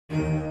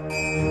Hello,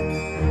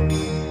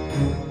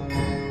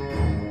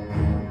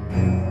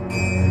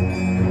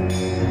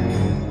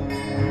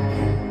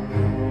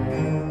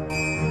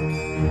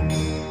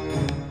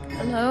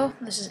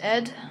 this is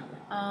Ed.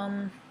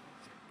 And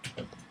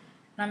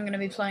I'm gonna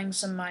be playing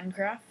some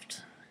Minecraft.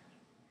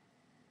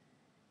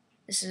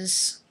 This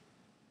is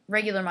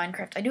regular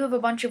Minecraft. I do have a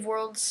bunch of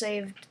worlds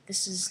saved.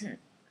 This is,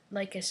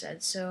 like I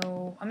said,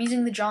 so I'm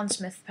using the John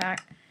Smith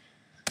pack.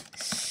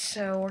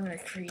 So we're gonna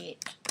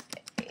create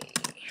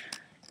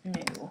a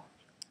new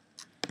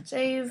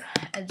save,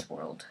 Ed's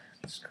world.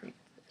 Let's create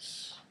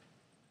this.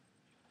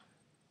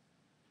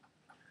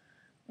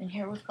 And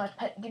here with my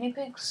pet guinea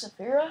pig,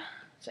 Saphira.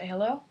 Say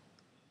hello.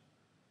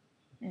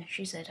 Yeah,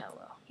 she said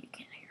hello. You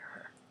can't hear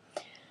her.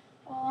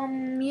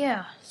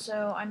 Yeah,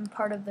 so I'm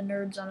part of the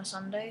Nerds on a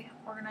Sunday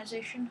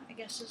organization, I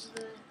guess is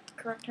the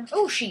correct term.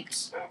 Oh,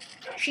 sheeps.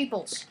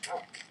 Sheeples.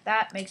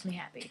 That makes me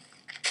happy.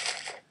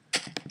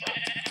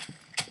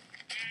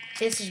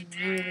 This is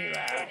really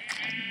loud,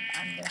 and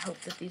I'm gonna hope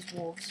that these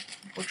wolves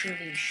butcher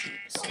these sheep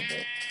so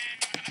that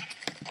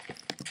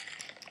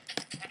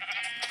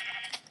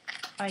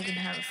I can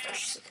have a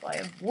fresh supply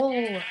of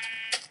wool.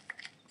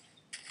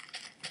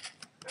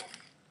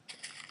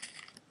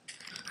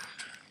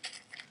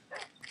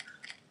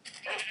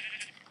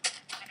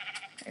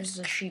 There's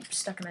a sheep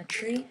stuck in a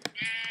tree.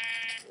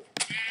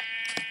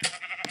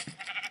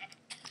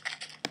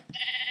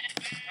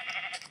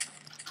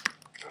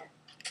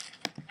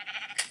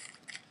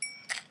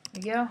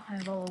 There we go, I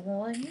have all the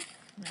wool in here.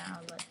 Now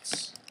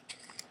let's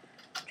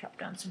chop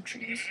down some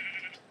trees.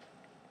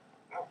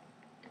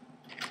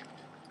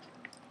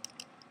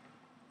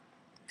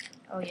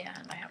 Oh yeah,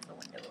 and I have the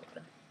window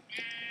open.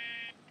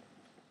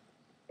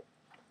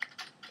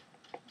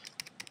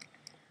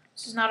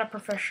 This is not a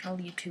professional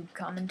YouTube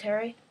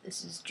commentary.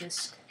 This is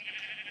just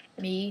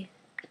me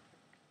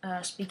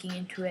speaking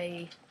into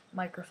a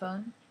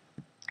microphone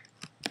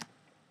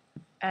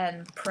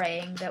and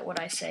praying that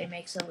what I say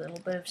makes a little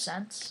bit of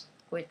sense,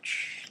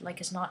 which, like,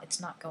 it's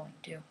not going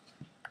to.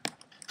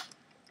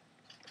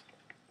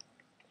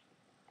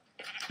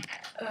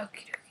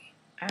 Okie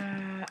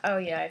dokie. Oh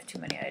yeah, I have too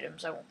many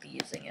items. I won't be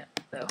using it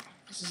though.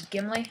 This is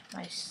Gimli.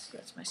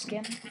 That's my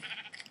skin.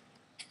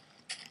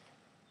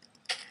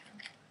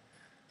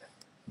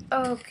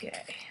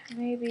 Okay,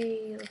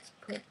 maybe let's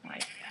put my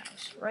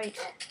house right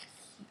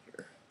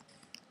here.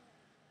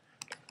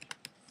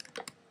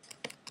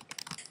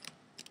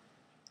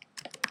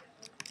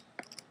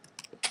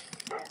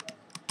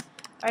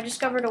 I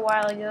discovered a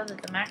while ago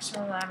that the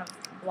maximum amount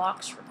of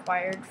blocks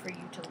required for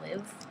you to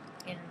live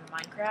in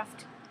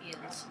Minecraft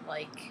is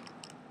like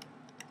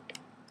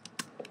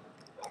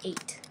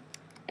 8,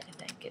 I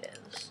think it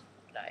is,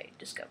 that I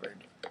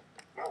discovered.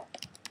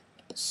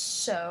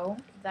 So,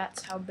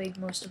 that's how big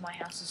most of my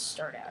houses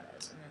start out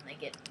as, and then they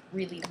get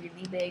really,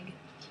 really big.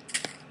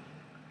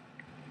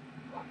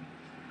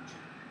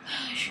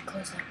 I should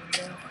close that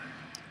window.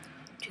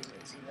 I'm too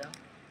lazy, though.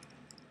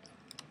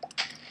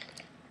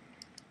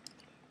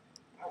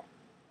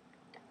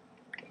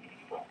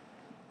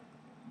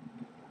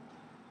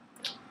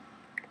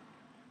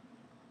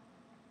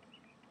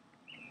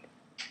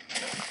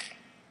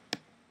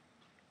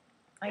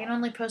 I can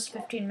only post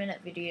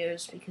 15-minute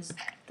videos because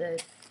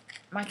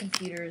my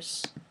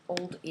computer's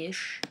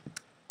old-ish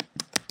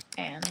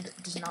and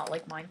does not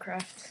like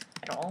Minecraft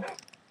at all.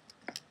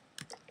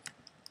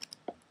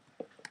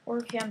 Or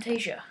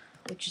Camtasia,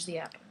 which is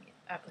the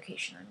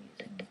application I'm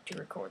using to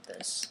record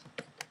this.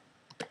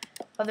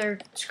 Other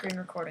screen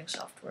recording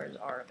softwares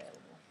are available.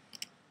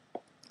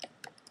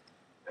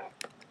 I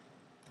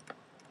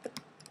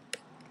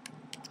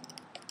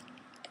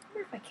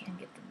wonder if I can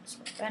get them this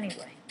way.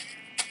 Anyway.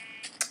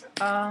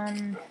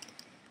 Started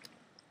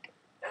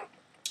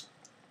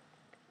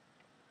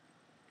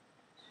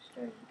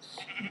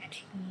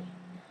 17.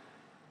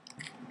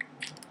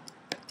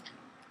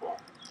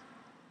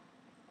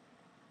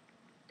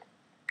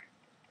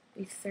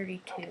 Be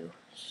 32.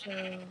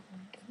 So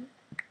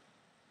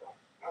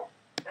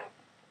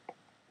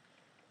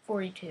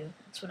 42.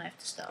 That's when I have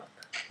to stop.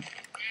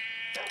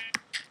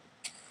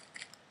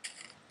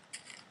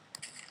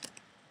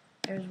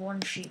 There's one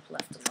sheep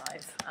left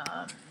alive.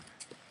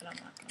 But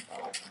I'm not gonna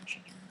bother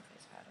punching him in the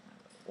face. I don't know,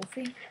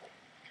 Wolfie.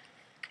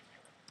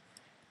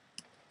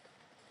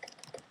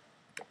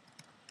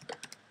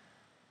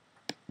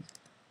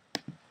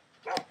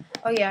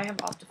 Oh yeah, I have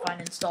Optifine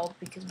installed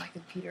because my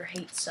computer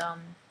hates,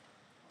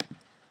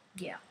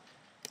 yeah,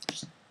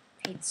 just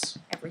hates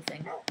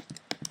everything.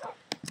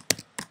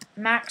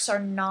 Macs are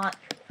not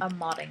a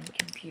modding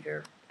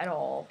computer at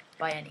all,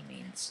 by any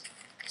means,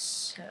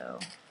 so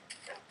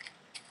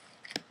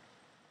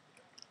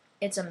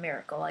it's a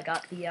miracle. I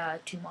got the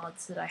 2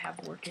 mods that I have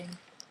working.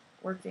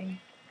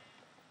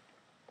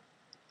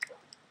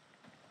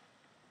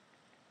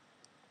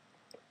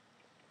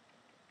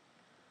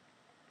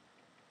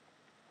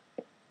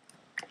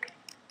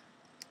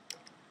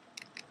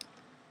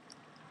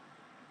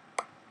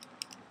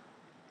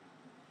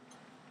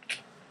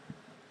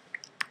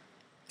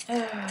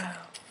 Oh,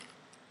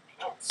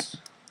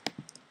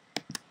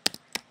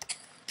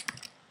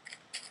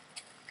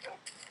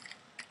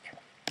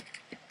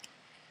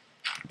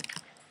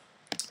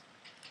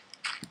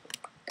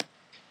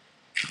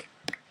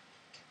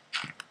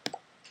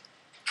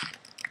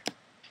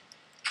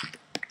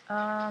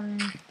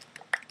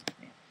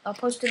 I'll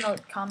post in the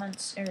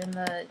comments or in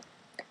the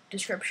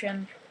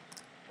description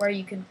where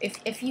you can,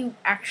 if you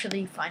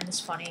actually find this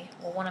funny,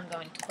 well, one, I'm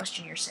going to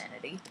question your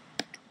sanity,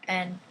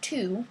 and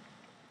two,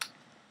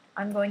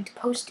 I'm going to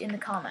post in the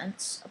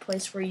comments a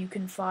place where you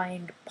can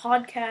find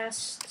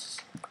podcasts,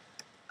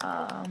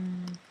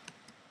 and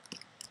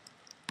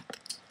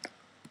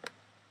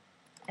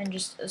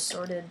just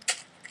assorted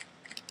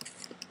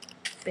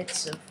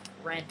bits of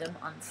random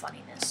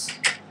unfunniness,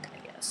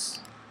 I guess.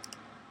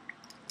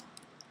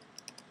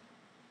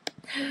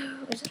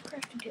 Is that a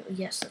crafting table?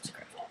 Yes, that's a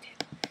crafting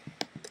table.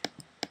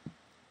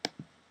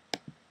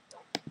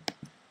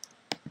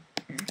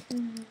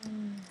 Okay,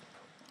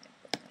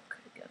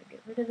 gotta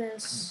get rid of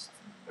this.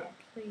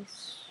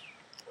 Place.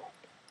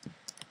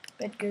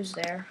 Bed goes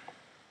there.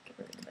 Get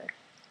rid of the bed.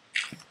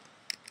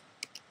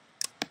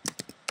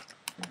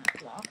 And that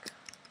block.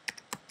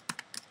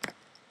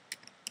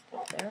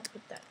 Put that there,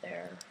 put that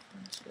there.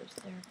 And this goes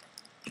there.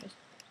 Just,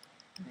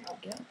 and there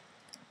we go.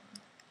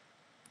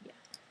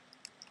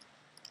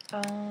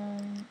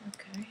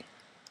 Okay.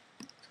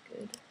 That's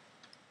good.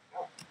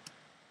 Now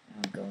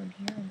I'll go in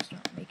here and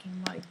start making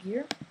my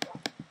gear.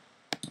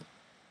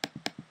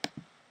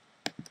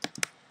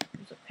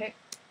 There's a pick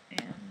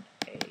and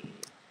a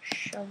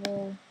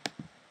shovel.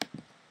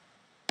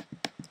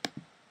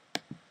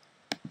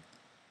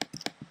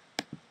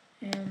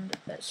 And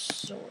that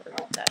sword.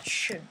 That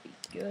should be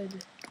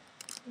good.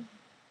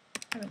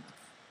 I have enough.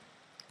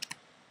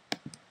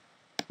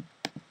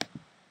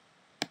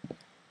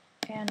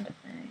 And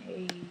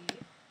a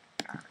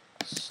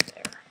axe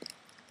there.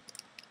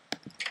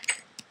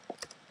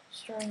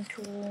 Starting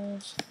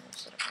tools. I'll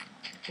set up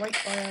my right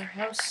by our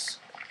house.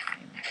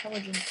 I'm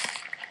intelligent.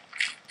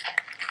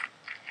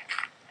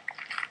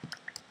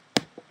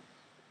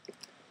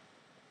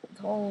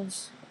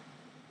 Holes.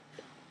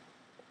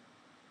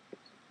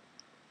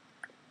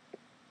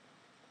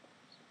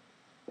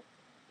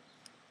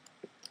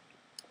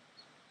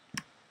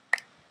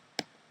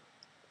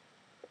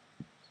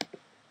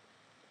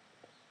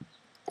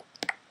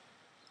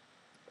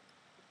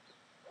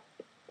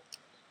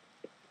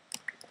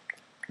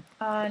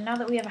 Now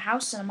that we have a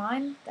house and a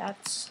mine,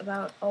 that's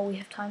about all we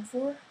have time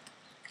for.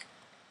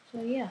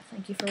 So yeah,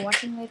 thank you for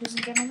watching, ladies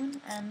and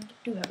gentlemen, and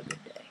do have a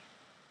good day.